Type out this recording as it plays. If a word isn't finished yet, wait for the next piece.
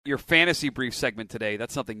your fantasy brief segment today,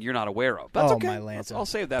 that's something you're not aware of. That's okay. My Lanta. I'll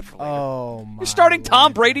save that for later. Oh, my You're starting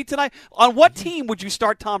Tom Lanta. Brady tonight? On what team would you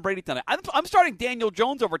start Tom Brady tonight? I'm starting Daniel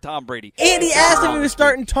Jones over Tom Brady. Andy asked if he was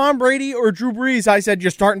starting Tom Brady or Drew Brees. I said,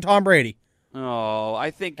 you're starting Tom Brady. Oh,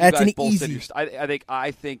 I think you That's guys an both easy. said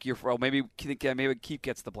I think you're. Well, maybe Keith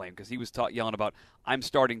gets the blame because he was yelling about I'm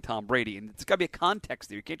starting Tom Brady, and it's got to be a context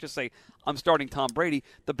there. You can't just say I'm starting Tom Brady.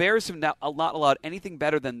 The Bears have not allowed anything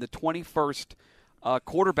better than the 21st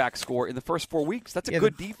quarterback score in the first 4 weeks. That's a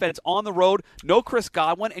good defense on the road. No Chris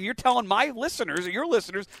Godwin, and you're telling my listeners or your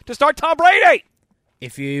listeners to start Tom Brady.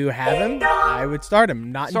 If you have him, I would start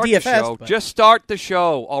him. Not Start in DFS. the show. But Just start the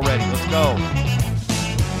show already. Let's go.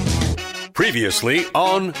 Previously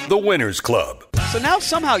on The Winners Club. So now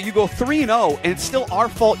somehow you go 3-0, and it's still our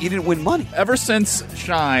fault you didn't win money. Ever since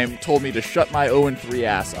Shime told me to shut my 0-3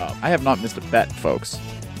 ass up, I have not missed a bet, folks.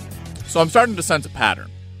 So I'm starting to sense a pattern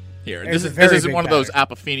here. There's This a very isn't big one of those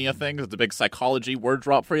apophenia things. It's a big psychology word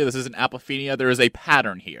drop for you. This isn't apophenia. There is a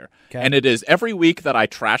pattern here. Okay. And it is every week that I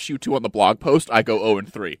trash you two on the blog post, I go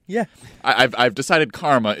 0-3. yeah. I've decided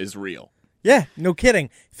karma is real. Yeah, no kidding.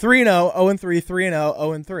 3-0, 0-3,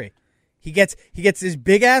 3-0, 0-3. He gets his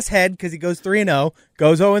big ass head because he goes 3-0,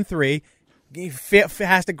 goes 0-3. He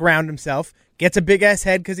has to ground himself. Gets a big ass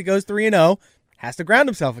head because he goes 3-0. Has to ground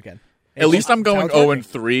himself again. At least I'm going That's how it's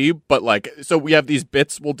 0-3, but so we have these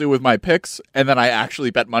bits we'll do with my picks, and then I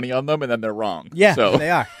actually bet money on them, and then they're wrong. Yeah, so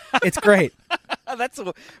they are. It's great.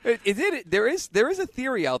 There is a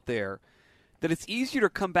theory out there that it's easier to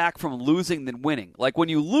come back from losing than winning. Like when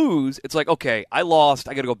you lose, it's like, okay, I lost.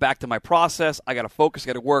 I got to go back to my process. I got to focus. I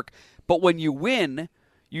got to work. But when you win,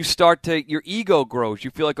 you start to your ego grows.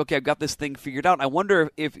 You feel like, okay, I've got this thing figured out. And I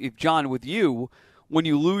wonder if John, with you, when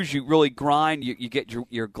you lose, you really grind. You get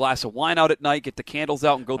your glass of wine out at night, get the candles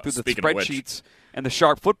out, and go through the speaking of which. spreadsheets and the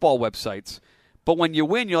Sharp football websites. But when you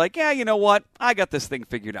win, you're like, yeah, you know what? I got this thing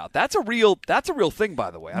figured out. That's a real thing, by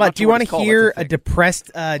the way. But do you want to hear a depressed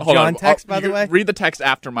Hold John on. text, by the way? Read the text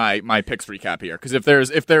after my picks recap here, because if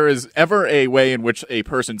there is ever a way in which a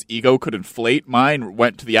person's ego could inflate, mine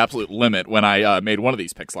went to the absolute limit when I made one of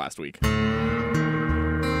these picks last week.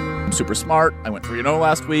 I'm super smart. I went 3-0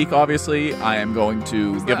 last week, obviously. I am going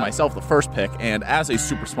to give myself the first pick, and as a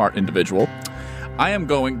super smart individual, I am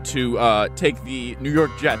going to take the New York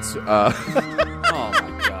Jets. Oh,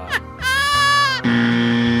 my God.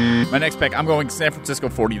 My next pick, I'm going San Francisco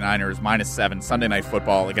 49ers, -7, Sunday Night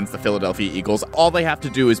Football against the Philadelphia Eagles. All they have to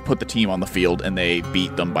do is put the team on the field, and they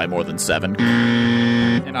beat them by more than 7.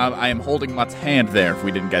 And I am holding Mutt's hand there if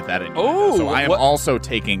we didn't get that in. Oh, so I am what? also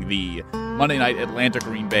taking the Monday Night Atlanta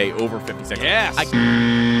Green Bay over 56. Yes.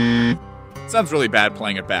 Sounds really bad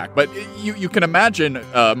playing it back, but you can imagine,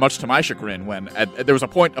 much to my chagrin, when there was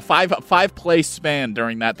a five play span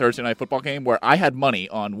during that Thursday Night Football game where I had money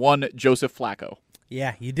on one Joseph Flacco.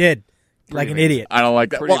 Yeah, you did. Like an idiot. I don't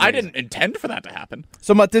like that. Pretty Well, I amazing. didn't intend for that to happen.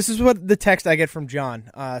 So, Mutt, this is what the text I get from John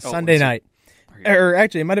Sunday night. Or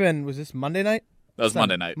actually, it might have been, was this Monday night? That was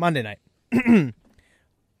Monday night. Monday night.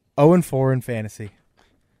 0-4 in fantasy.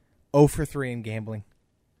 0-3 in gambling.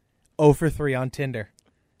 0-3 on Tinder.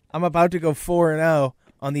 I'm about to go 4-0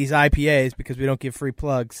 on these IPAs because we don't give free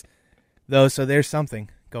plugs, though. So there's something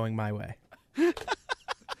going my way.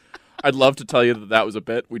 I'd love to tell you that was a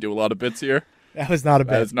bit. We do a lot of bits here. That was not a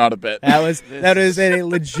bit. That is not a bit. That is a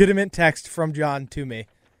legitimate text from John to me.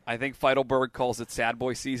 I think Feidelberg calls it sad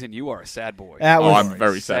boy season. You are a sad boy. That was I'm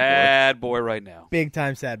very sad. sad boy right now. big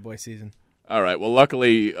time sad boy season. All right. Well,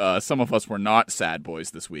 luckily, some of us were not sad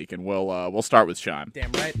boys this week, and we'll start with Sean.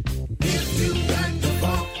 Damn right.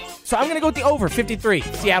 So I'm going to go with the over 53.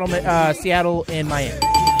 Seattle and Miami.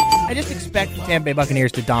 I just expect the Tampa Bay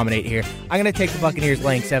Buccaneers to dominate here. I'm going to take the Buccaneers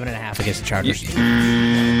laying 7.5 against the Chargers.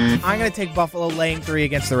 I'm going to take Buffalo laying 3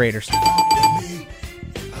 against the Raiders.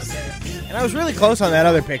 And I was really close on that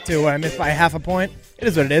other pick, too, when I missed by half a point. It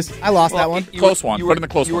is what it is. I lost that one. Close one. Put in the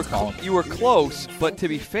close ones column. You were close, but to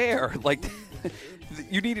be fair, like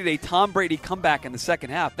you needed a Tom Brady comeback in the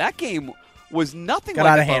second half. That game was nothing Got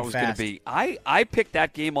like out I of thought it hand was going to fast. be. I picked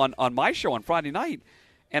that game on my show on Friday night,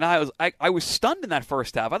 and I was stunned in that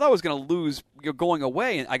first half. I thought I was going to lose going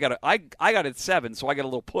away, and I got it at 7, so I got a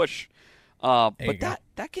little push. But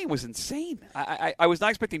that game was insane. I was not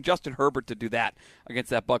expecting Justin Herbert to do that against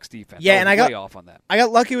that Bucs defense. Yeah, and I got way off on that. I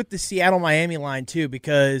got lucky with the Seattle-Miami line, too,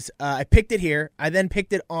 because I picked it here. I then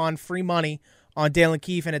picked it on free money on Dale and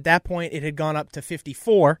Keefe, and at that point it had gone up to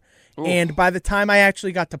 54. Ooh. And by the time I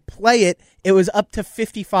actually got to play it, it was up to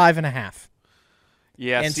 55.5.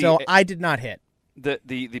 Yeah, And see, so I did not hit.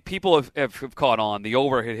 the people have caught on. The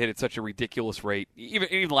over had hit at such a ridiculous rate.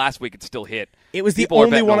 Even last week, it still hit. It was the People are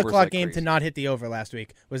only betting 1 overs o'clock like game crazy. to not hit the over last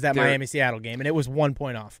week. Was that They're- Miami-Seattle game, and it was 1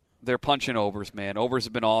 point off. They're punching overs, man. Overs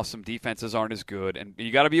have been awesome. Defenses aren't as good, and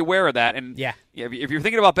you got to be aware of that. And Yeah. if you're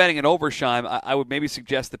thinking about betting an over, Shime, I would maybe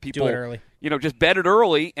suggest that people it early. just bet it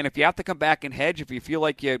early. And if you have to come back and hedge, if you feel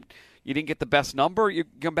like you didn't get the best number, you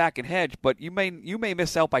come back and hedge. But you may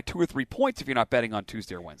miss out by 2 or 3 points if you're not betting on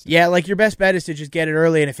Tuesday or Wednesday. Yeah, like your best bet is to just get it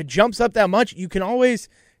early, and if it jumps up that much, you can always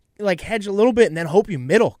like hedge a little bit and then hope you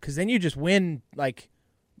middle, because then you just win big.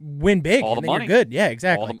 All the and then money. You're good. Yeah,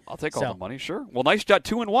 exactly. I'll take all So, the money, sure. Well, nice shot,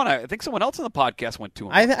 2-1. I think someone else on the podcast went 2-1.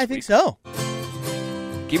 I this think week. so.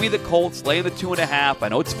 Give me the Colts laying the 2.5. I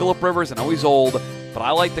know it's Phillip Rivers. I know he's old, but I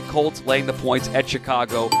like the Colts laying the points at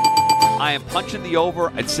Chicago. I am punching the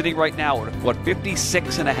over. It's sitting right now at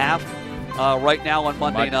 56.5 right now on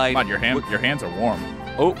Monday night. Come on, your hands are warm.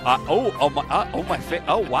 Oh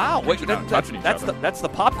wow! Wait, Touching each other. that's the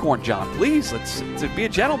popcorn, John. Please, let's be a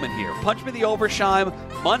gentleman here. Punch me the over, Shime.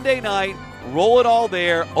 Monday night, roll it all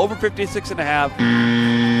there. Over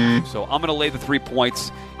 56.5. So I'm going to lay the 3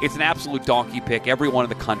 points. It's an absolute donkey pick. Everyone in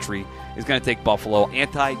the country is going to take Buffalo.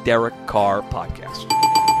 Anti-Derek Carr podcast.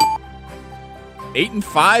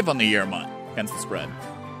 8-5 on the year, Mutt, against the spread.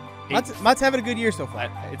 Mutt's having a good year so far.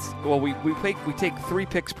 We take 3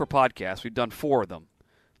 picks per podcast. We've done 4 of them.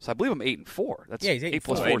 So I believe I'm 8-4. That's Yeah, he's 8 8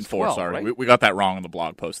 plus and 4 8 is and 4. 12, Sorry, right? we got that wrong on the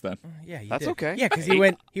blog post then. Yeah, you That's did. okay. Yeah, because he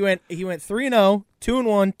went 3-0, 2-1,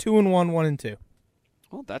 2-1, 1-2.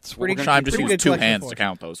 Well, that's Pretty what we're good- gonna Shime just pretty used good 2 collection hands for to it.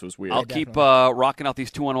 count those. It was weird. I'll Yeah, keep definitely. rocking out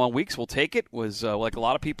these 2-1 weeks. We'll take it. Was like a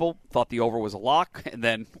lot of people thought the over was a lock, and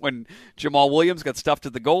then when Jamal Williams got stuffed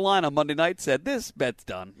at the goal line on Monday night, said this bet's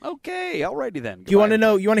done. Okay, alrighty then. Do you want to Goodbye.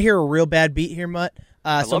 know? You want to hear a real bad beat here, Mutt? So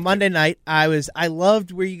love to. Monday night, I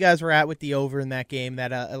loved where you guys were at with the over in that game,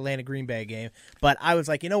 that Atlanta Green Bay game. But I was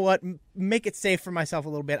like, you know what? Make it safe for myself a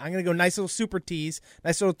little bit. I'm gonna go nice little super tease,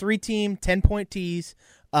 nice little 3-team 10-point tease.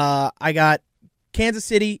 I got Kansas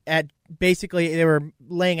City at basically they were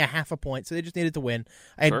laying a half a point, so they just needed to win.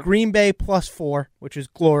 I had Sure. Green Bay +4, which is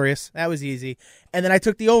glorious. That was easy. And then I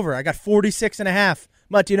took the over. I got 46.5.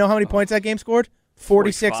 Mutt, do you know how many points that game scored?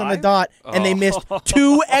 46 on the 45? dot, and they missed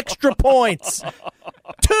 2 extra points.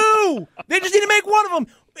 2! They just need to make one of them.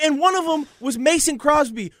 And one of them was Mason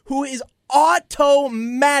Crosby, who is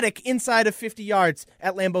automatic inside of 50 yards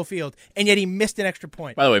at Lambeau Field, and yet he missed an extra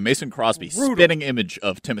point. By the way, Mason Crosby, Brutal. spitting image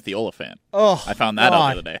of Timothy Oliphant. Oh, I found that God. out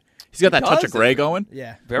the other day. He's got that touch does? of gray going.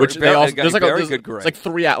 Yeah. Very, Which very, they also, got there's like very a, good gray. It's like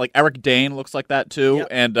 3 out. Like Eric Dane looks like that too. Yep.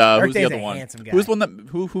 And Eric who's the Dane's other a one? handsome guy. Who's the one that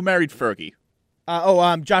who married Fergie?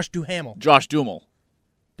 Josh Duhamel. Josh Duhamel.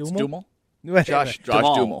 It's Duhamel? Duhamel? Josh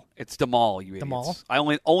Jamal. Duhamel. It's Duhamel, you idiots. Duhamel? I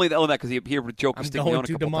only know that because he appeared with Joe I'm Castiglione going a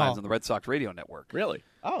to couple Duhamel. times on the Red Sox radio network. Really?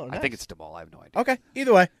 Oh, nice. I think it's Duhamel. I have no idea. Okay,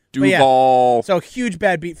 either way. But yeah, Duval. so huge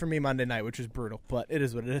bad beat for me Monday night, which was brutal, but it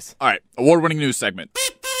is what it is. All right, award-winning news segment.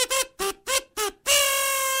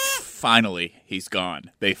 Finally, he's gone.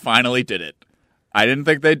 They finally did it. I didn't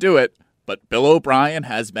think they'd do it, but Bill O'Brien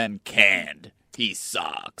has been canned. He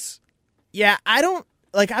sucks. Yeah, I don't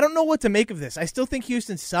know what to make of this. I still think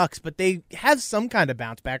Houston sucks, but they have some kind of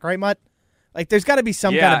bounce back, right, Mutt? Like, there's got to be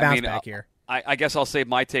some kind of bounce back here. I guess I'll save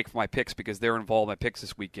my take for my picks because they're involved in my picks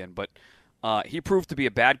this weekend. But he proved to be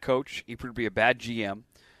a bad coach. He proved to be a bad GM.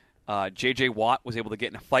 J.J. Watt was able to get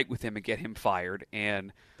in a fight with him and get him fired.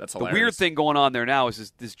 And That's the hilarious. weird thing going on there now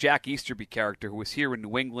is this Jack Easterby character who was here in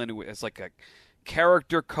New England, who was like a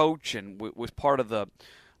character coach and was part of the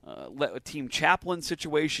team chaplain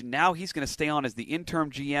situation. Now he's going to stay on as the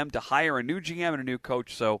interim GM to hire a new GM and a new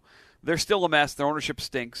coach. So they're still a mess. Their ownership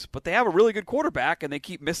stinks. But they have a really good quarterback, and they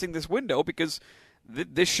keep missing this window because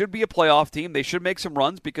this should be a playoff team. They should make some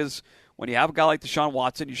runs because when you have a guy like Deshaun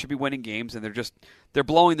Watson, you should be winning games, and they're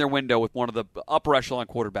blowing their window with one of the upper echelon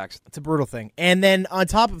quarterbacks. It's a brutal thing. And then on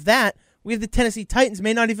top of that, we have the Tennessee Titans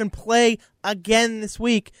may not even play again this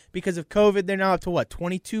week because of COVID. They're now up to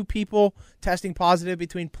 22 people testing positive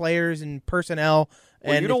between players and personnel.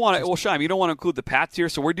 Well, and you don't want to. Well, Shime, you don't want to include the Pats here,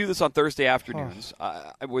 so we do this on Thursday afternoons.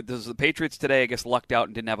 The Patriots today, I guess, lucked out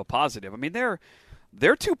and didn't have a positive. I mean,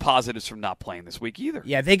 they're two positives from not playing this week either.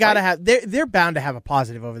 Yeah, they got to have. They're bound to have a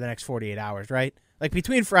positive over the next 48 hours, right? Like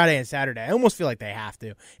between Friday and Saturday, I almost feel like they have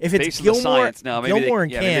to. If it's Based on the Gilmore, science now, maybe Gilmore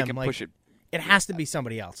and maybe they Cam, can like, push it. it has to be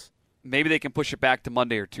somebody else. Maybe they can push it back to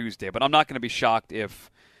Monday or Tuesday, but I'm not going to be shocked if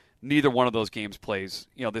neither one of those games plays,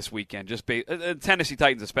 this weekend. Just Tennessee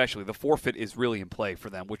Titans, especially, the forfeit is really in play for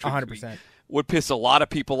them, which 100%. would piss a lot of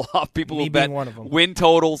people off. People Me who bet being one of them. win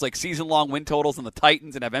totals, like season-long win totals, on the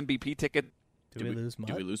Titans and have MVP ticket. Do we lose Mutt?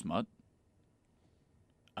 Do we lose Mutt?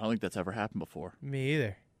 I don't think that's ever happened before. Me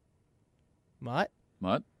either. Mutt?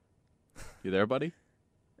 Mutt? You there, buddy?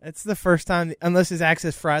 It's the first time, unless his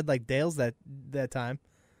access fried like Dale's that time.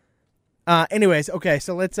 Anyways, okay,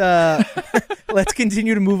 so let's let's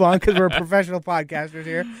continue to move on because we're professional podcasters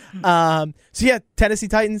here. So yeah, Tennessee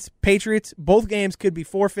Titans, Patriots, both games could be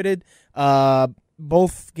forfeited.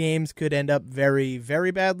 Both games could end up very,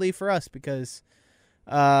 very badly for us because,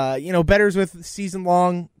 bettors with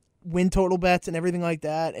season-long win total bets and everything like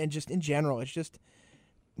that, and just in general, it's just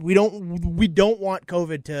we don't want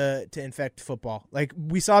COVID to infect football. Like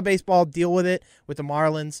we saw baseball deal with it with the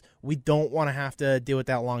Marlins. We don't want to have to deal with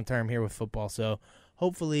that long term here with football. So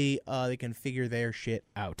hopefully they can figure their shit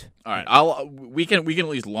out. All right, we can at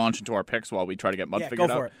least launch into our picks while we try to get Mutt figured go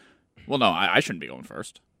for out. it. Well, no, I shouldn't be going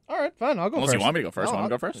first. All right, fine. I'll go Unless first. you want me to go first. No, Want me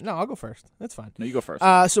to go first? No, I'll go first. That's fine. No, you go first.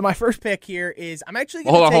 So my first pick here is I'm actually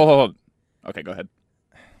going to take... Hold on. Okay, go ahead.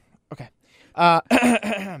 Okay.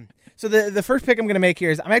 So the first pick I'm going to make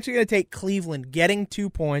here is I'm actually going to take Cleveland getting 2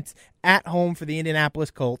 points at home for the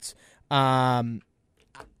Indianapolis Colts.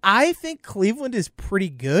 I think Cleveland is pretty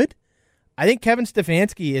good. I think Kevin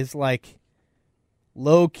Stefanski is like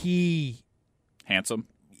low-key... Handsome.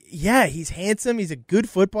 Yeah, he's handsome. He's a good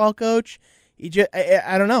football coach.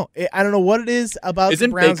 I don't know. I don't know what it is about the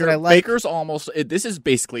Browns that I like. Baker's almost. This is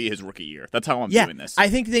basically his rookie year. That's how I'm doing this. I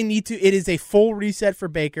think they need to. It is a full reset for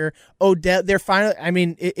Baker. Odell, they're finally. I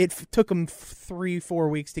mean, it took them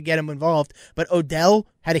 3-4 weeks to get him involved, but Odell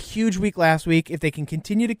had a huge week last week. If they can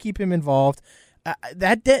continue to keep him involved,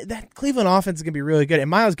 that Cleveland offense is going to be really good.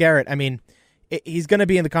 And Myles Garrett, I mean, he's going to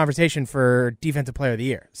be in the conversation for Defensive Player of the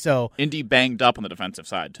Year. So Indy banged up on the defensive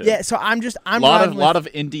side too. Yeah, so I'm lot of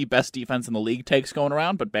Indy best defense in the league takes going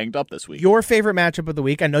around, but banged up this week. Your favorite matchup of the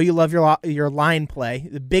week. I know you love your line play.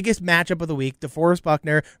 The biggest matchup of the week: DeForest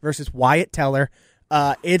Buckner versus Wyatt Teller.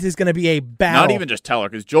 It is going to be a battle. Not even just Teller,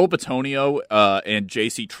 because Joel Bitonio and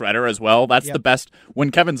J.C. Treader as well. That's the best.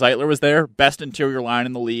 When Kevin Zeitler was there, best interior line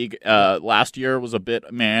in the league. Last year was a bit,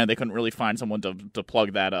 they couldn't really find someone to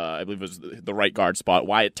plug that, I believe it was the right guard spot.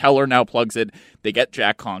 Wyatt Teller now plugs it. They get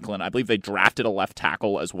Jack Conklin. I believe they drafted a left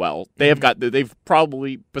tackle as well. They've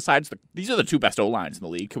probably, these are the two best O-lines in the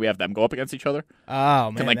league. Can we have them go up against each other?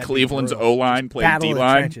 Oh, man. Can Cleveland's O-line play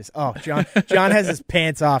D-line? Oh, John has his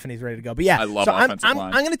pants off and he's ready to go. But yeah, I love offensive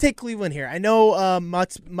line. I'm going to take Cleveland here. I know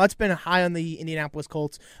Mutt's been high on the Indianapolis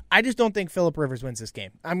Colts. I just don't think Phillip Rivers wins this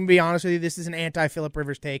game. I'm going to be honest with you. This is an anti-Phillip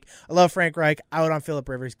Rivers take. I love Frank Reich, out on Phillip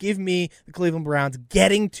Rivers. Give me the Cleveland Browns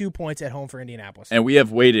getting 2 points at home for Indianapolis. And we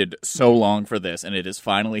have waited so long for this, and it is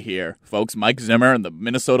finally here. Folks, Mike Zimmer and the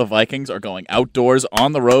Minnesota Vikings are going outdoors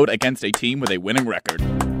on the road against a team with a winning record.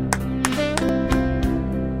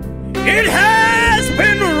 It has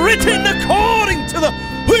been written according to the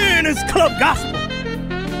Winners Club Gospel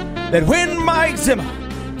that when Mike Zimmer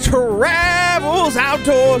travels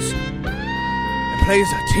outdoors and plays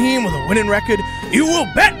a team with a winning record, you will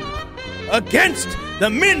bet against the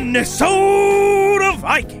Minnesota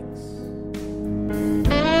Vikings.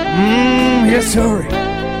 Yes, sir.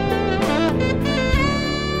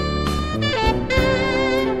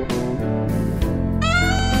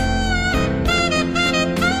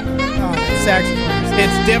 Oh, that saxophone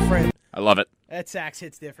hits different. I love it. That sax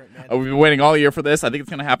hits different, man. We've been waiting all year for this. I think it's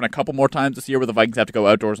going to happen a couple more times this year where the Vikings have to go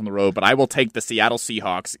outdoors on the road, but I will take the Seattle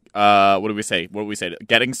Seahawks. What do we say?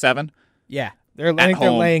 Getting 7? Yeah. They're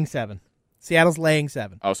laying 7. Seattle's laying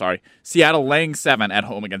 7. Oh, sorry. Seattle laying 7 at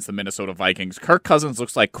home against the Minnesota Vikings. Kirk Cousins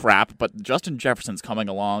looks like crap, but Justin Jefferson's coming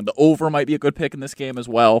along. The over might be a good pick in this game as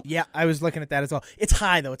well. Yeah, I was looking at that as well. It's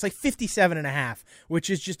high though. It's like 57.5, which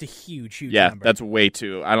is just a huge number. Yeah, that's way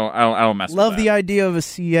too. I don't mess with that. Love the idea of a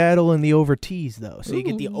Seattle and the over tees though. So you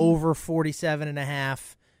get the over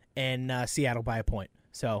 47.5 and Seattle by a point.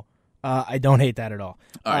 So I don't hate that at all.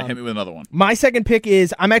 All right, hit me with another one. My second pick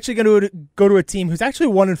is I'm actually going to go to a team who's actually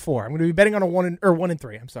 1-4. I'm going to be betting on a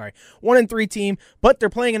 1-3. I'm sorry, 1-3 team, but they're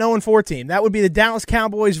playing an 0-4 team. That would be the Dallas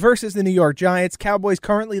Cowboys versus the New York Giants. Cowboys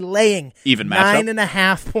currently laying even matchup.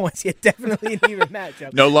 9.5 points. Yeah, definitely an even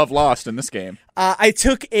matchup. No love lost in this game. I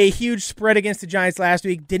took a huge spread against the Giants last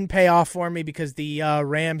week. Didn't pay off for me because the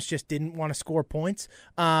Rams just didn't want to score points.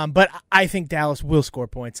 But I think Dallas will score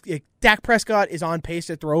points. Dak Prescott is on pace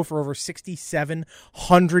to throw for over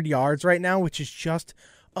 6,700 yards right now, which is just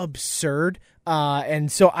absurd.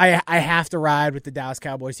 And so I have to ride with the Dallas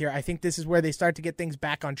Cowboys here. I think this is where they start to get things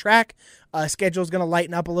back on track. Schedule's going to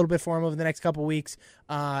lighten up a little bit for them over the next couple weeks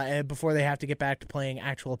before they have to get back to playing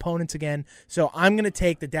actual opponents again. So I'm going to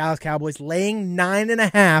take the Dallas Cowboys laying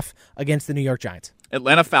 9.5 against the New York Giants.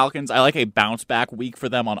 Atlanta Falcons, I like a bounce-back week for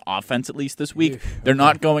them on offense, at least this week. They're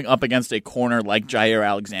not going up against a corner like Jair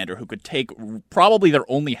Alexander, who could take probably their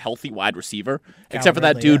only healthy wide receiver, except for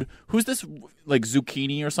that Ridley, dude. yeah. Who's this, like,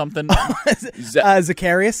 Zucchini or something?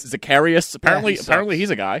 Zacharias. Zacharias. Apparently, he apparently sucks. he's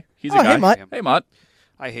a guy. He's Oh, a guy. hey, Mutt. Hey, Mutt.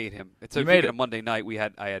 I hate him. It's You a, made a it. Monday night.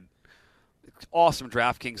 I had awesome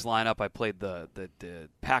DraftKings lineup. I played the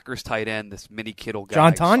Packers tight end, this mini Kittle guy.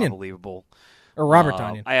 John It's Tonyan. unbelievable. Or Robert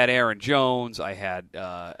Tonyan. I had Aaron Jones. I had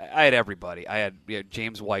everybody. I had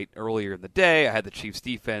James White earlier in the day. I had the Chiefs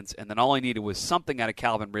defense, and then all I needed was something out of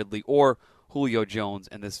Calvin Ridley or Julio Jones,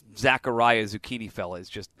 and this Zachariah Zucchini fella is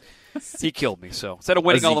just he killed me. So instead of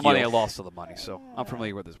winning all the money, I Ezekiel. lost all the money. So I'm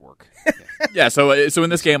familiar with his work. Yeah, so in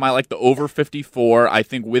this game, I like the over 54. I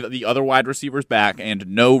think with the other wide receivers back and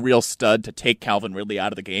no real stud to take Calvin Ridley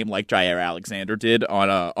out of the game like Jair Alexander did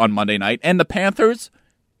on Monday night. And the Panthers,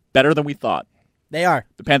 better than we thought. They are.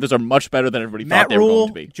 The Panthers are much better than everybody Matt thought they were Rule, going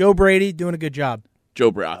to be. Joe Brady doing a good job.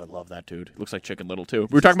 Joe Brady, I love that dude. He looks like Chicken Little, too.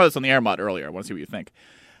 We were talking about this on the air, Mutt, earlier. I want to see what you think.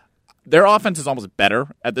 Their offense is almost better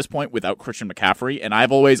at this point without Christian McCaffrey, and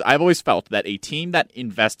I've always felt that a team that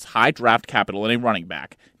invests high draft capital in a running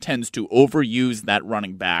back tends to overuse that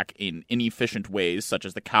running back in inefficient ways, such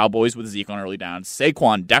as the Cowboys with Zeke on early downs.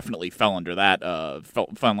 Saquon definitely fell under that fell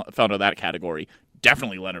under that category.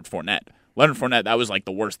 Definitely Leonard Fournette. Leonard Fournette, that was like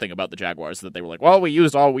the worst thing about the Jaguars, that they were like, well, we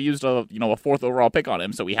used a fourth overall pick on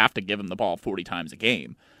him, so we have to give him the ball 40 times a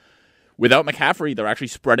game. Without McCaffrey, they're actually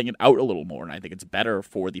spreading it out a little more, and I think it's better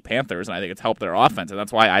for the Panthers, and I think it's helped their offense, and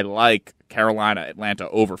that's why I like Carolina, Atlanta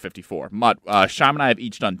over 54. Mutt, Sham and I have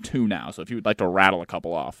each done 2 now, so if you would like to rattle a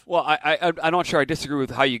couple off. Well, I'm not sure I disagree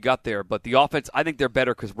with how you got there, but the offense, I think they're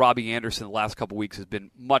better because Robbie Anderson the last couple weeks has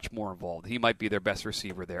been much more involved. He might be their best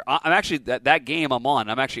receiver there. I'm actually, that game I'm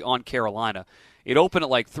actually on Carolina. It opened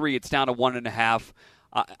at like 3. It's down to 1.5.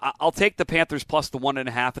 I'll take the Panthers plus the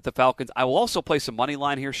 1.5 at the Falcons. I will also play some money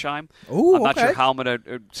line here, Shime. Ooh, I'm not okay. sure how I'm going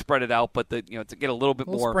to spread it out, but to get a little bit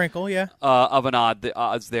more Sprinkle, yeah. of an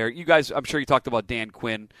odds there. You guys, I'm sure you talked about Dan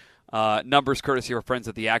Quinn. Numbers courtesy of our friends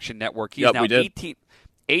at the Action Network. He's Yep, now we did.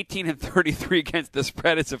 18-33 against the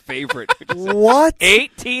spread as a favorite. What?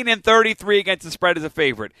 18-33 against the spread as a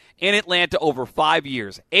favorite in Atlanta over 5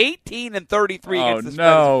 years. 18-33 against the spread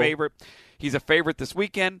as a favorite. He's a favorite this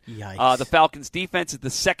weekend. Yikes. The Falcons' defense is the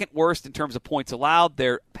second worst in terms of points allowed.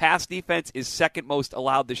 Their pass defense is second most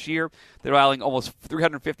allowed this year. They're allowing almost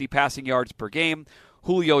 350 passing yards per game.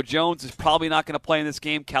 Julio Jones is probably not going to play in this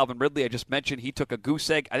game. Calvin Ridley, I just mentioned, he took a goose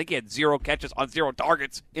egg. I think he had 0 catches on 0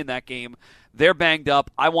 targets in that game. They're banged up.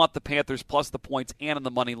 I want the Panthers plus the points and on the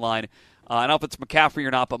money line. I don't know if it's McCaffrey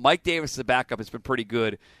or not, but Mike Davis as a backup has been pretty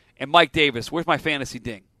good. And Mike Davis, where's my fantasy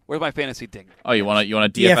ding? Where's my fantasy ding? Oh, you want a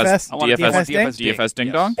DFS? DFS? I want a DFS ding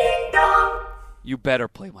Yes. dong? You better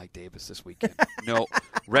play Mike Davis this weekend. No,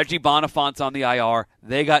 Reggie Bonifont's on the IR.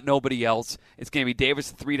 They got nobody else. It's going to be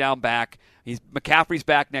Davis, the 3-down back. McCaffrey's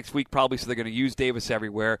back next week probably, so they're going to use Davis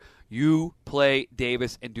everywhere. You play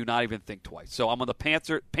Davis and do not even think twice. So I'm on the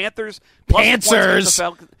Panthers. Plus the points against the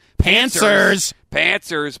Falcons.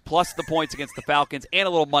 Panthers plus the points against the Falcons and a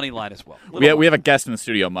little money line as well. We have a guest in the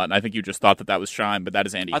studio, Mutt, and I think you just thought that was Shime, but that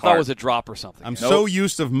is Andy I Hart. thought it was a drop or something. I'm so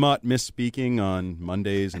used of Mutt misspeaking on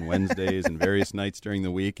Mondays and Wednesdays and various nights during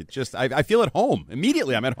the week. It just I feel at home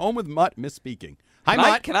immediately. I'm at home with Mutt misspeaking. Hi,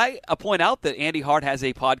 Mutt. Can I point out that Andy Hart has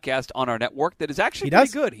a podcast on our network that is actually He pretty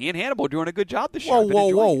does? good. He and Hannibal are doing a good job this year. Whoa, I've been whoa,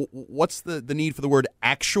 enjoying whoa! it. What's the need for the word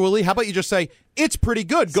actually? How about you just say it's pretty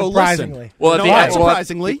good? Go Surprisingly. listen. Well, at no, the not end- well,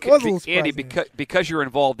 surprisingly. Was a little Andy, surprising. because you're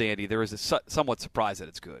involved, Andy, there is a somewhat surprise that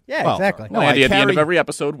it's good. Yeah, Well, exactly. no, Andy, I at the end of carry- every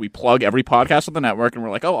episode, we plug every podcast on the network, and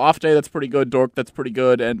we're like, oh, off day, that's pretty good. Dork, that's pretty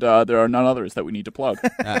good. And there are none others that we need to plug.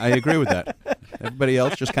 I agree with that. Everybody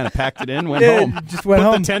else just kind of packed it in, went Yeah, home, just went put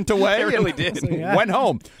home. the tent away, They really and did. Yeah. went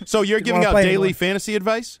home. So you're giving wanna out play daily anymore. fantasy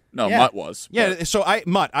advice? No, Yeah. Mutt was. Yeah. So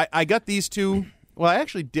Mutt, I got these two. Well, I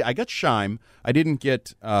actually did. I got Shime. I didn't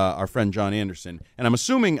get our friend John Anderson. And I'm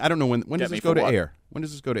assuming, I don't know, when does me this go for to what? air? When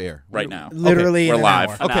does this go to air? Right now. Literally We're in an live.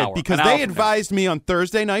 hour. An Okay, hour. because An hour they from advised me on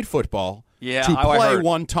Thursday Night Football Yeah, to I play heard.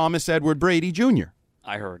 one Thomas Edward Brady Jr.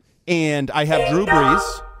 I heard. And I have Drew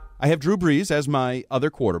Brees. I have Drew Brees as my other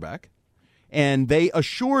quarterback. And they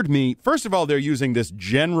assured me, first of all, they're using this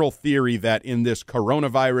general theory that in this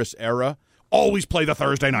coronavirus era, always play the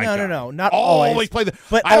Thursday night guy. No, not always. always. Play the.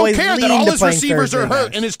 But I don't always care that lean all to his playing receivers are Thursday hurt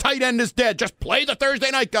nights. and his tight end is dead. Just play the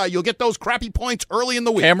Thursday night guy. You'll get those crappy points early in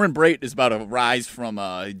the week. Cameron Brate is about to rise from,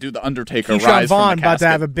 do the Undertaker Keyshawn rise Vaughn from the about to casket.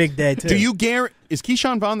 have a big day, too. Do you guarantee? is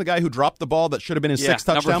Keyshawn Vaughn the guy who dropped the ball that should have been his sixth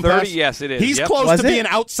number touchdown 30, pass? yes, it is. He's Yep. close Was to it? being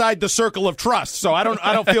outside the circle of trust, so I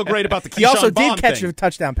don't feel great about the Keyshawn He also Vaughn did catch thing. a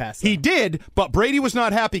touchdown pass. though. He did, but Brady was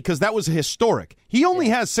not happy because that was historic. He only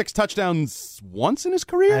has 6 touchdowns once in his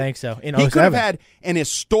career. I think so. In He could have 07. had an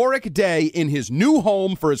historic day in his new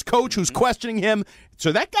home for his coach who's questioning him.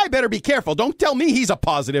 So that guy better be careful. Don't tell me he's a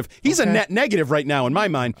positive. He's a net negative right now in my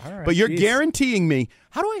mind. right, but you're geez. guaranteeing me.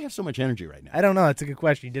 How do I have so much energy right now? I don't know. That's a good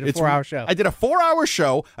question. You did a 4-hour show. I did a 4-hour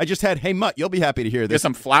show. I just had, hey, Mutt, you'll be happy to hear There's this.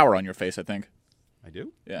 some flour on your face, I think. I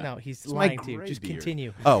do? Yeah. No, he's my lying to you. gray Just beard.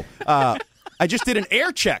 continue. Oh, I just did an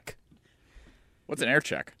air check. What's an air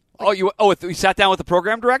check? Oh, you sat down with the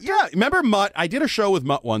program director? Yeah, remember Mutt? I did a show with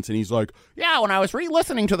Mutt once, and he's like, yeah, when I was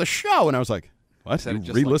re-listening to the show. And I was like, what? Said You it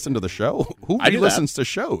just re-listen to the show? Who I do that. re-listens to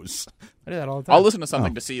shows? I do that all the time. I'll listen to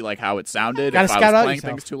something to see like how it sounded. Gotta If I scout was out playing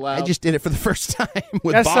yourself. things too loud. I just did it for the first time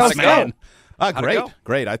with That's Boss so Man. How'd it Great, go?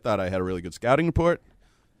 great. I thought I had a really good scouting report.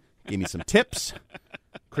 Gave me some tips.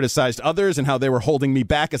 Criticized others and how they were holding me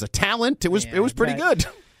back as a talent. It was Yeah, pretty I good.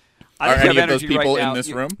 I Are think you any have of those energy people right in now.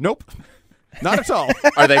 this room? Nope. Not at all.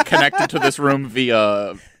 Are they connected to this room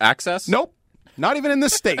via access? Nope. Not even in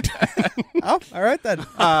this state. Oh, all right then.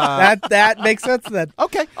 That makes sense then.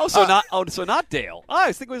 Okay. So not Dale. Oh, I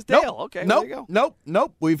was thinking it was Nope. Dale. Okay, Nope. there you go.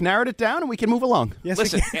 Nope. We've narrowed it down and we can move along. Yes,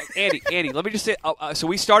 Listen, we can. Andy, let me just say. So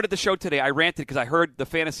we started the show today. I ranted because I heard the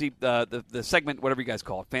fantasy, the segment, whatever you guys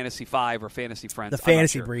call it, Fantasy 5 or Fantasy Friends. The I'm not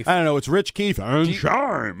fantasy sure. brief. I don't know. It's Rich Keefe and you-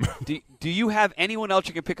 Charm. Do you have anyone else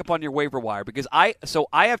you can pick up on your waiver wire? Because I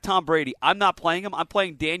have Tom Brady. I'm not playing him. I'm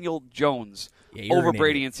playing Daniel Jones you're over an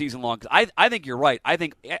Brady idiot. in season long. 'Cause I think you're right. I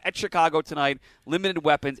think at Chicago tonight, limited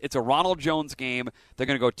weapons. It's a Ronald Jones game. They're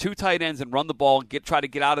going to go 2 tight ends and run the ball and try to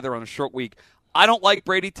get out of there on a short week. I don't like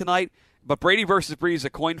Brady tonight, but Brady versus Breeze is a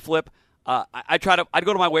coin flip. I'd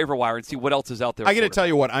go to my waiver wire and see what else is out there. I got to tell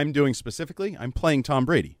you what I'm doing specifically. I'm playing Tom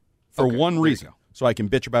Brady for one there you reason, go. so I can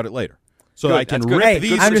bitch about it later. So Good, I can that's good. rip Hey,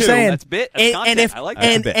 these I'm just two. saying. That's bit. That's and content. if I like that.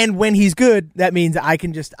 That's a and bit. and when he's good, that means I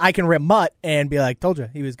can rip Mutt and be like, told you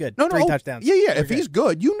he was good. No, 3 touchdowns. Yeah. We're If good. he's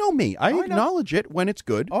good, you know me. I I know. acknowledge it when it's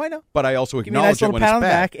good. Oh, I know. But I also Give me a nice acknowledge it little when pat it's on the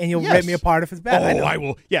bad. back, and you'll Yes. rip me apart if it's bad. I know. I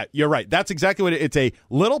will. Yeah, you're right. That's exactly what it's a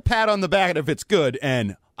little pat on the back if it's good,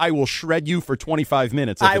 and I will shred you for 25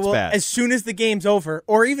 minutes if I it's will, bad. as soon as the game's over,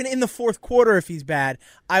 or even in the fourth quarter if he's bad,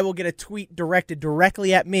 I will get a tweet directed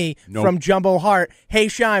directly at me Nope. from Jumbo Hart. Hey,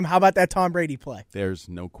 Shime, how about that Tom Brady play? There's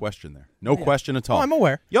no question there. No question at all. Oh, I'm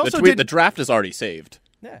aware. You The also tweet, did. the draft is already saved.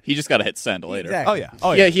 Yeah. He just got to hit send later. Exactly. Oh yeah.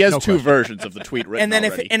 Oh Yeah, he has No 2 question. versions of the tweet written And then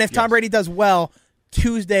already. if Tom Brady does well,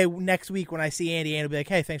 Tuesday next week when I see Andy will be like,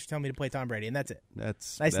 hey, thanks for telling me to play Tom Brady, and that's it.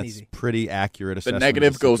 That's Nice and that's easy. pretty accurate the assessment.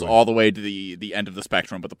 negative of the goes situation. all the way to the end of the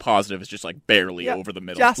spectrum, but the positive is just like barely Yeah, over the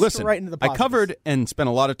middle. just Listen, right into the I positives. covered and spent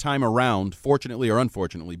a lot of time around, fortunately or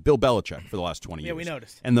unfortunately, Bill Belichick for the last 20 years. we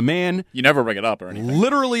noticed. And the man You never bring it up or anything.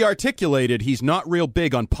 literally articulated he's not real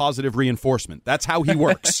big on positive reinforcement. That's how he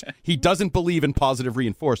works. He doesn't believe in positive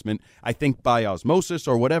reinforcement. I think by osmosis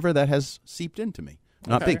or whatever that has seeped into me.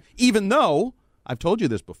 Not Okay. big. Even though, I've told you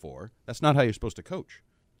this before, that's not how you're supposed to coach.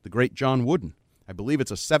 The great John Wooden. I believe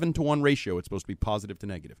it's a 7-to-1 ratio. It's supposed to be positive to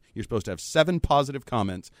negative. You're supposed to have 7 positive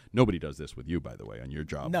comments. Nobody does this with you, by the way, on your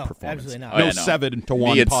job No, performance. absolutely not. Oh, No yeah, no.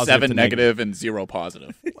 7-to-1 Me, it's positive 7 to negative and 0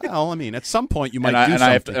 positive. Well, I mean, at some point you might and do I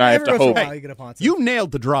something. have to, I have Every to once in a hope. while you get up on You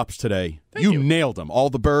nailed the drops today. Thank you. Nailed them. All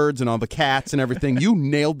the birds and all the cats and everything. You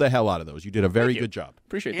nailed the hell out of those. You did a very good job.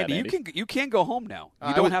 Appreciate Andy, that, Andy. you can go home now. You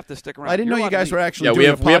I don't would- have to stick around. I didn't know You're you allowed to guys leave. were actually Yeah, doing we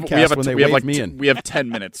have a we have podcast when they we have waved like me in. we have 10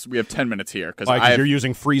 minutes. We have 10 minutes here because Why, 'cause I've you're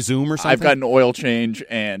using free Zoom or something? I've got an oil change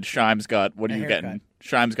and Shime's got what are you haircut. getting?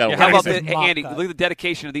 Shime's got Yeah, a how about waxing. the, Mock Andy? cut. Look at the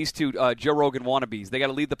dedication of these two Joe Rogan wannabes. They got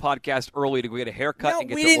to leave the podcast early to go get a haircut No, and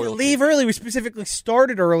get we their didn't oil leave change. early. We specifically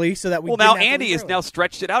started early so that we Well, didn't now have to Andy leave has early. now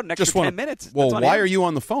stretched it out an extra Just wanna- 10 minutes. Well, That's on why him. are you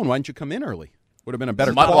on the phone? Why didn't you come in early? Would have been a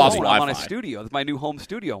better Mutt quality. lost I'm on a Wi-Fi. studio. It's my new home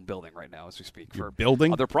studio I'm building right now as we speak for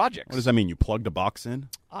building? other projects. What does that mean? You plugged a box in?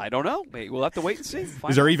 I don't know. Maybe we'll have to wait and see. Find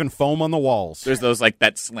Is there out. even foam on the walls? There's those like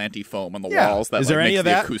that slanty foam on the Yeah. walls that Is there like, any makes of the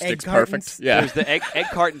that? acoustics Egg cartons? perfect. Yeah. There's the egg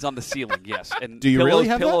cartons on the ceiling, yes. And Do you pillows, really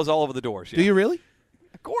have that? pillows all over the doors? Do yeah. you really?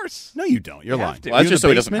 Of course. No, you don't. You're You have lying. to. Well, that's You in just the so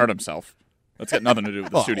he doesn't basement? hurt himself. That's got nothing to do with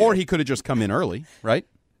the Well, studio. or he could have just come in early, right?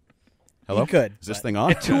 Hello? He could, Is this but- thing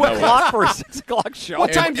on? 2 o'clock for a 6 o'clock show.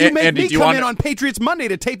 What time do you make Andy, me do you come want- in on Patriots Monday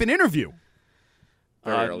to tape an interview?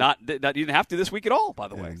 Very early. Not you didn't have to this week at all, by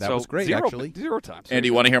the way. that So was great, zero, actually. 0 times. Andy,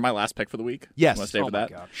 you want to hear my last pick for the week? Yes. Want to stay Oh for my that?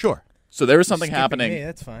 God. Sure. So there is something Skipping happening. me,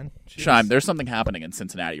 that's fine. Jeez. Shime, there's something happening in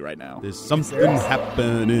Cincinnati right now. There's something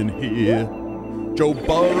happening here. Joe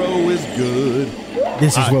Burrow is good.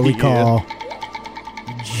 This is I what we hear. call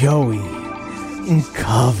Joey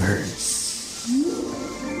covers.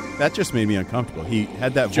 That just made me uncomfortable. He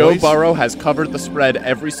had that Joe voice. Burrow has covered the spread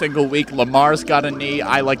every single week. Lamar's got a knee.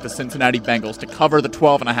 I like the Cincinnati Bengals to cover the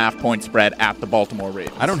 12.5-point spread at the Baltimore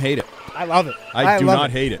Ravens. I don't hate it. I love it. I do love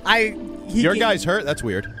not hate it. Your guy's hurt? That's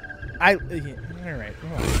weird. All right.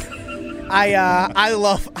 I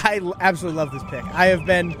absolutely love this pick. I have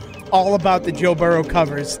been all about the Joe Burrow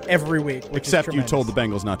covers every week, which Except is you told the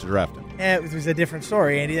Bengals not to draft him. It was a different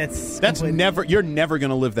story, Andy. You're never going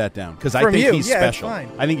to live that down because I From think you, he's yeah, that's special.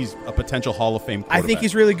 fine. I think he's a potential Hall of Fame quarterback. I think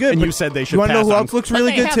he's really good. And but you said they should You want to know pass who on. else looks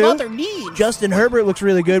really good too? Justin Herbert looks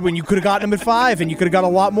really good. When you could have gotten him at 5, and you could have got a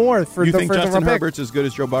lot more for You the think first Justin overall pick. Herbert's as good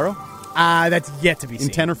as Joe Burrow? That's yet to be seen.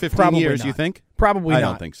 In 10 or 15 Probably years, not. you think? Probably I not.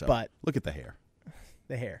 don't think so. But look at the hair.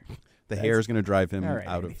 the hair. The hair is going to drive him All right,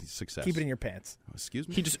 out Andy. of success. Keep it in your pants. Excuse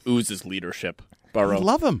me? He just oozes leadership, Burrow. I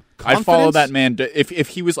love him. I'd follow Confidence. that man. If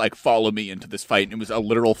he was like, follow me into this fight and it was a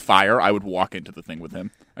literal fire, I would walk into the thing with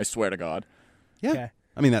him. I swear to God. Yeah. Okay.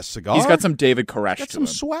 I mean, that cigar. He's got some David Koresh got to some him.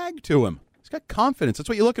 swag to him. He's got confidence. That's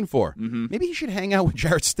what you're looking for. Mm-hmm. Maybe he should hang out with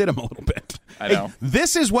Jarrett Stidham a little bit. I know. Hey,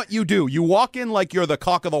 this is what you do. You walk in like you're the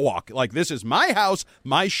cock of the walk. Like, this is my house,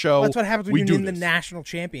 my show. Well, that's what happens when we you do win the this. national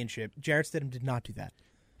championship. Jarrett Stidham did not do that.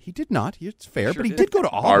 He did not. It's fair, Sure but he did. did go to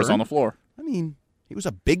Auburn. Bars on the floor. I mean, he was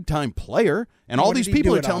a big-time player, and all What these did he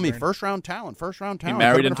people do are at telling me Auburn? first-round talent. He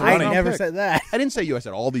married into I money. never pick. said that. I didn't say you. I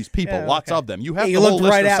said all these people. Yeah, Lots okay. of them. You have Hey, the you whole looked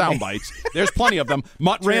list right of at sound me. bites. There's plenty of them.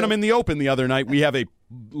 Mutt ran them in the open the other night. We have a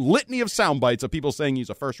litany of sound bites of people saying he's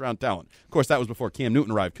a first-round talent. Of course, that was before Cam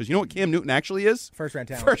Newton arrived, because you know what Cam Newton actually is? First-round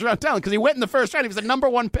talent. First-round talent, because he went in the first round. He was the number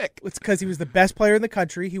 1 pick. It's because he was the best player in the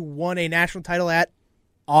country. He won a national title at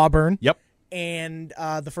Auburn. Yep. And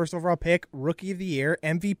the first overall pick, Rookie of the Year,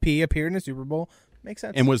 MVP, appeared in the Super Bowl. Makes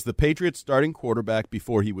sense. And was the Patriots starting quarterback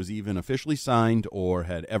before he was even officially signed or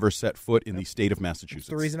had ever set foot in the state of Massachusetts.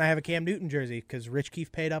 the reason I have a Cam Newton jersey, because Rich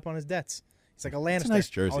Keefe paid up on his debts. He's like a Lannister. It's a nice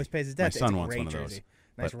jersey. Always pays his My debts. son It's a wants great one of those. jersey.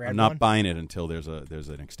 Nice But red I'm not one. buying it until there's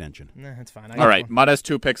an extension. Nah, that's fine. I All got right, one. Mutt has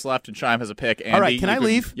 2 picks left, and Chime has a pick. Andy, All right, can you I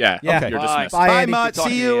leave? Yeah, Yeah. you're Bye. dismissed. Bye, Bye, Andy. Mutt. Good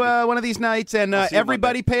talking See to you you, Andy. one of these nights. And I'll see you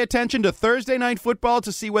everybody pay attention to Thursday Night Football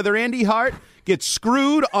to see whether Andy Hart gets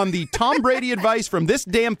screwed on the Tom Brady advice from this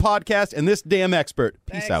damn podcast and this damn expert.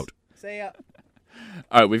 Peace Thanks. out. See ya.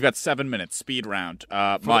 All right, we've got 7 minutes. Speed round.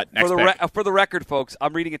 Mutt, next pick. For the record, folks,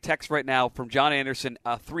 I'm reading a text right now from John Anderson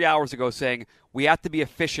 3 hours ago saying, we have to be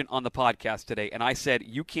efficient on the podcast today. And I said,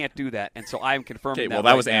 you can't do that. And so I am confirming Okay, that well,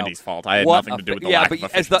 that right was now. Andy's fault. I had What nothing to do with the yeah, lack but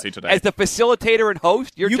of as efficiency the, today. As the facilitator and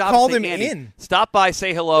host, your You job called is to him say, Andy, in. stop by,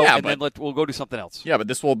 say hello, Yeah, and but- then we'll go do something else. Yeah, but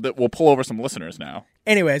we'll pull over some listeners now.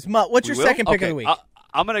 Anyways, Mutt, what's your We will? second pick Okay, of the week?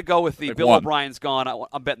 I'm going to go with the Pick Bill one. O'Brien's gone.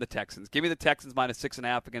 I'm betting the Texans. Give me the Texans minus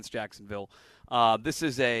 6.5 against Jacksonville. This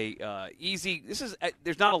is a easy.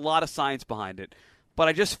 There's not a lot of science behind it, but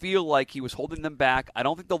I just feel like he was holding them back. I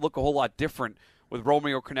don't think they'll look a whole lot different with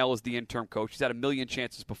Romeo Crennel as the interim coach. He's had a million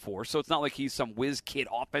chances before, so it's not like he's some whiz kid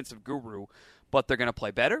offensive guru. But they're going to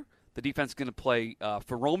play better. The defense is going to play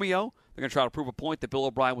for Romeo. They're going to try to prove a point that Bill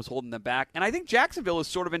O'Brien was holding them back, and I think Jacksonville is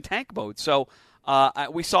sort of in tank mode. So.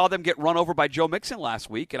 We saw them get run over by Joe Mixon last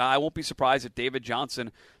week, and I won't be surprised if David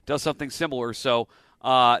Johnson does something similar. So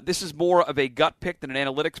this is more of a gut pick than an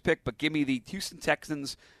analytics pick, but give me the Houston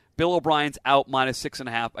Texans. Bill O'Brien's out minus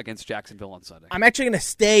 6.5 against Jacksonville on Sunday. I'm actually going to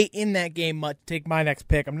stay in that game, Mutt, take my next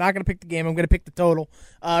pick. I'm not going to pick the game. I'm going to pick the total.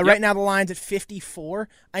 Right now, the line's at 54.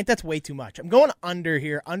 I think that's way too much. I'm going under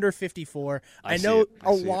here, under 54. I see know it.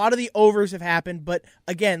 I a see lot of the overs have happened, but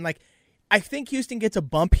again, I think Houston gets a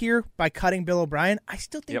bump here by cutting Bill O'Brien. I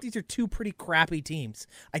still think these are two pretty crappy teams.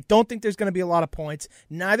 I don't think there's going to be a lot of points.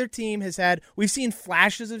 Neither team has had – we've seen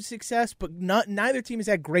flashes of success, but neither team has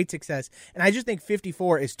had great success. And I just think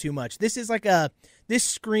 54 is too much. This is this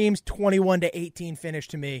screams 21-18 finish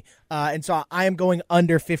to me. And so I am going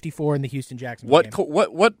under 54 in the Houston-Jacksonville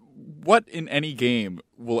game. What in any game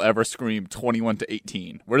will ever scream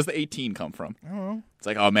 21-18? Where does the 18 come from? I don't know. It's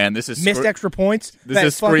like, oh man, this is Missed extra points. This that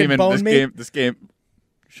is fucking screaming. boned me. This game.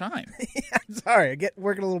 Shine. Sorry, I get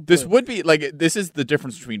working a little. This blue. would be like this is the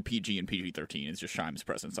difference between PG and PG-13. It's just Shime's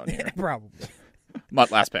presence on here. Probably. Mutt,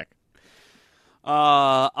 last pick.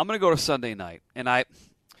 I'm going to go to Sunday night, and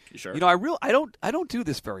You sure? I don't do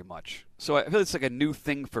this very much, so I feel it's like a new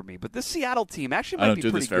thing for me. But this Seattle team actually might I don't be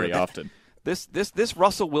do pretty this very good. often. This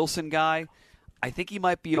Russell Wilson guy, I think he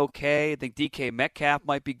might be okay. I think DK Metcalf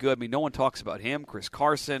might be good. I mean, no one talks about him. Chris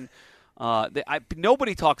Carson.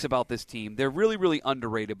 Nobody talks about this team. They're really, really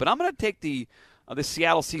underrated. But I'm going to take the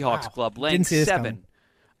Seattle Seahawks club, laying Didn't see this 7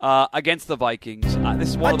 against the Vikings. This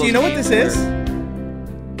is one of Do those you know what games this is? where-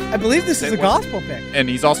 I believe this Say is a what? gospel pick. And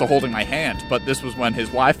he's also holding my hand, but this was when his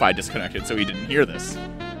Wi-Fi disconnected, so he didn't hear this.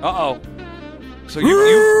 Uh-oh. So you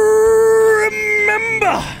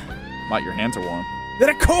Remember Mutt, your hands are warm. that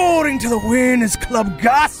according to the Winners Club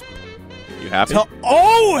gospel, You happy? to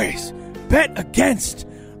always bet against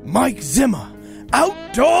Mike Zimmer,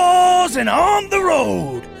 outdoors and on the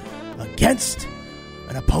road, against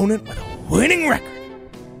an opponent with a winning record.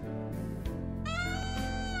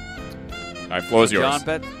 All right, floor is yours.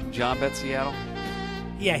 John bet Seattle.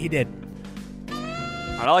 Yeah, he did. All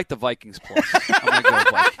right, I like the Vikings plus. I'm going to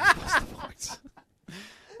go Vikings plus the points.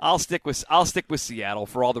 I'll stick with Seattle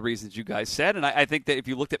for all the reasons you guys said, and I think that if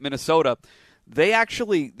you looked at Minnesota,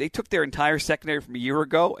 they took their entire secondary from a year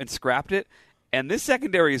ago and scrapped it, and this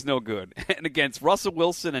secondary is no good. And against Russell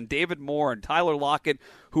Wilson and David Moore and Tyler Lockett,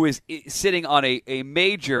 who is sitting on a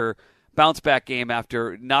major bounce-back game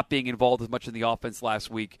after not being involved as much in the offense last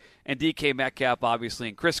week, and DK Metcalf, obviously,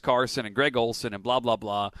 and Chris Carson and Greg Olsen and blah, blah,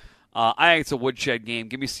 blah. I think it's a woodshed game.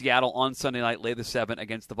 Give me Seattle on Sunday night, lay the 7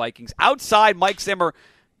 against the Vikings. Outside Mike Zimmer,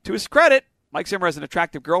 to his credit, Mike Zimmer has an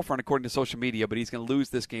attractive girlfriend according to social media, but he's going to lose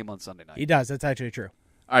this game on Sunday night. He does. That's actually true.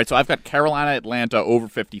 All right, so I've got Carolina, Atlanta over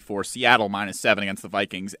 54, Seattle -7 against the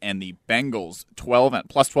Vikings, and the Bengals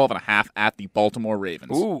plus 12.5 at the Baltimore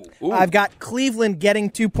Ravens. Ooh. I've got Cleveland getting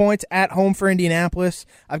 2 points at home for Indianapolis.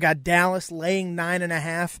 I've got Dallas laying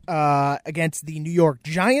 9.5 against the New York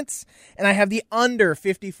Giants, and I have the under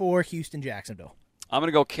 54 Houston-Jacksonville. I'm going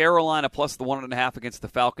to go Carolina plus the 1.5 against the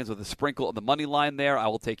Falcons with a sprinkle of the money line there. I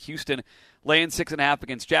will take Houston laying 6.5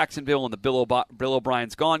 against Jacksonville in the Bill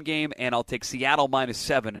O'Brien's gone game, and I'll take Seattle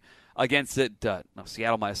 -7 against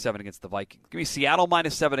Seattle -7 against the Vikings. Give me Seattle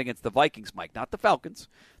 -7 against the Vikings, Mike, not the Falcons.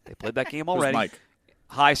 They played that game already. Mike?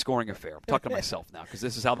 High-scoring affair. I'm talking to myself now because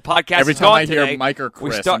this is how the podcast Every is time going I hear today. Mike or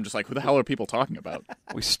Chris, I'm just like, who the hell are people talking about?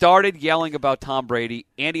 We started yelling about Tom Brady.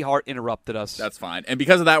 Andy Hart interrupted us. That's fine. And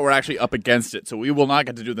because of that, we're actually up against it. So we will not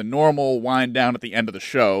get to do the normal wind down at the end of the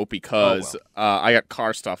show because I got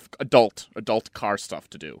car stuff, adult car stuff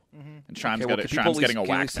to do. And Shime's getting a Can you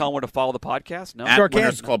wax. tell them where to follow the podcast? No? At Sure can.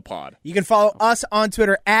 Winners Club Pod. You can follow us on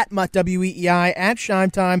Twitter at MuttWEEI, at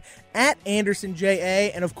ShimeTime, at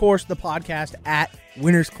AndersonJA, and, of course, the podcast at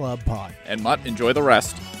Winners Club Pod. And Mutt, enjoy the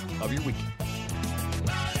rest Of your weekend.